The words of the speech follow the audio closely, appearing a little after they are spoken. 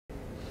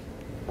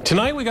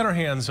Tonight we got our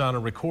hands on a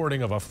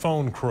recording of a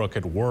phone crook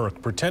at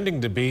work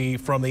pretending to be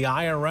from the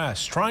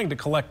IRS trying to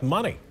collect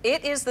money.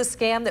 It is the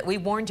scam that we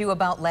warned you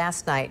about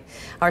last night.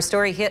 Our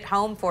story hit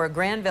home for a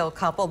Granville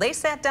couple. They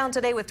sat down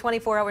today with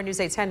 24-hour News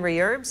 8's Henry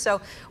Erbs so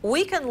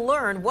we can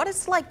learn what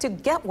it's like to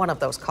get one of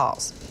those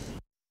calls.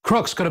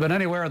 Crooks could have been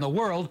anywhere in the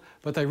world,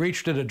 but they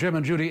reached into Jim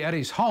and Judy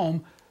Eddy's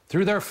home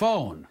through their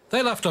phone.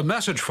 They left a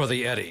message for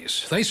the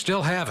Eddys. They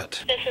still have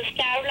it. This is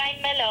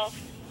Caroline Miller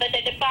with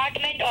the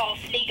Department of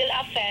Legal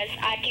Affairs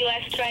at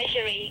U.S.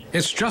 Treasury.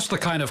 It's just the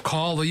kind of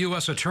call the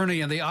U.S. Attorney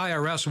and the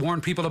IRS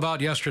warned people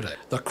about yesterday.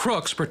 The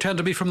crooks pretend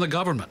to be from the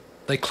government.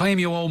 They claim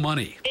you owe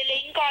money.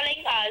 Delaying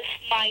calling us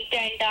might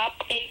end up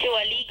into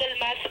a legal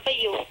mess for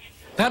you.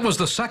 That was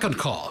the second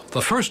call.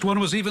 The first one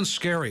was even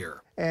scarier.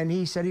 And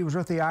he said he was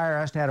with the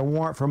IRS and had a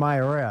warrant for my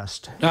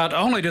arrest. Not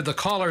only did the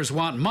callers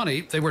want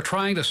money, they were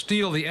trying to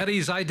steal the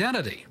Eddys'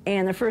 identity.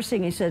 And the first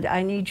thing he said,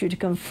 I need you to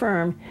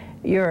confirm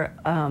your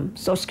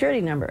Social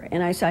Security number.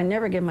 And I said, I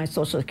never give my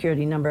Social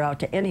Security number out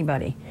to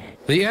anybody.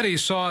 The Eddys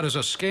saw it as a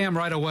scam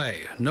right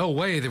away. No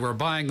way they were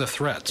buying the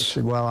threats. I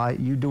said, well,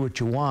 you do what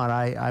you want.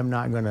 I'm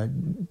not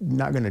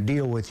gonna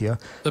deal with you.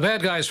 The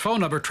bad guy's phone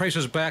number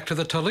traces back to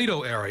the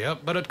Toledo area,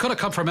 but it could have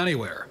come from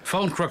anywhere.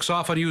 Phone crooks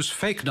often use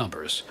fake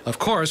numbers. Of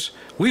course,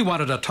 we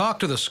wanted to talk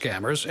to the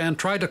scammers and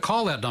tried to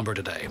call that number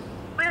today.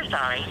 We're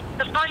sorry.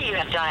 The party you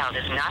have dialed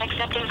is not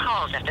accepting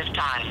calls at this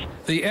time.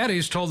 The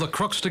Eddys told the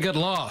crooks to get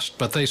lost,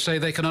 but they say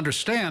they can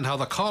understand how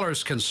the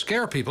callers can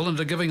scare people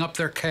into giving up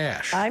their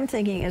cash. I'm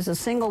thinking, as a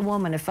single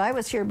woman, if I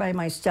was here by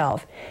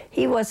myself,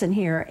 he wasn't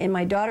here, and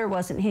my daughter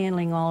wasn't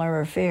handling all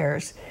our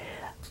affairs,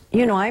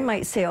 you know, I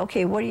might say,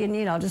 okay, what do you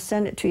need? I'll just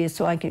send it to you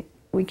so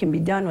we can be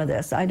done with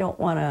this. I don't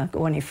want to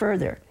go any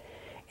further.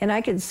 And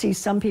I can see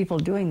some people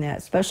doing that,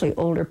 especially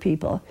older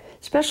people,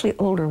 especially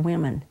older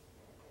women.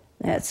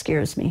 That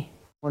scares me.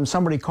 When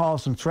somebody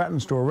calls and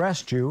threatens to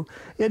arrest you,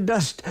 it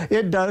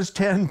does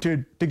tend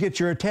to get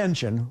your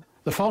attention.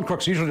 The phone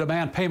crooks usually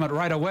demand payment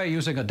right away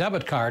using a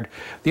debit card.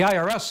 The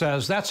IRS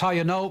says that's how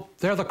you know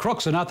they're the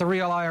crooks and not the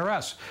real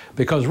IRS,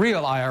 because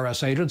real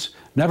IRS agents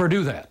never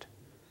do that.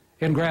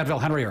 In Granville,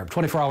 Henry Erbs,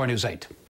 24-hour News 8.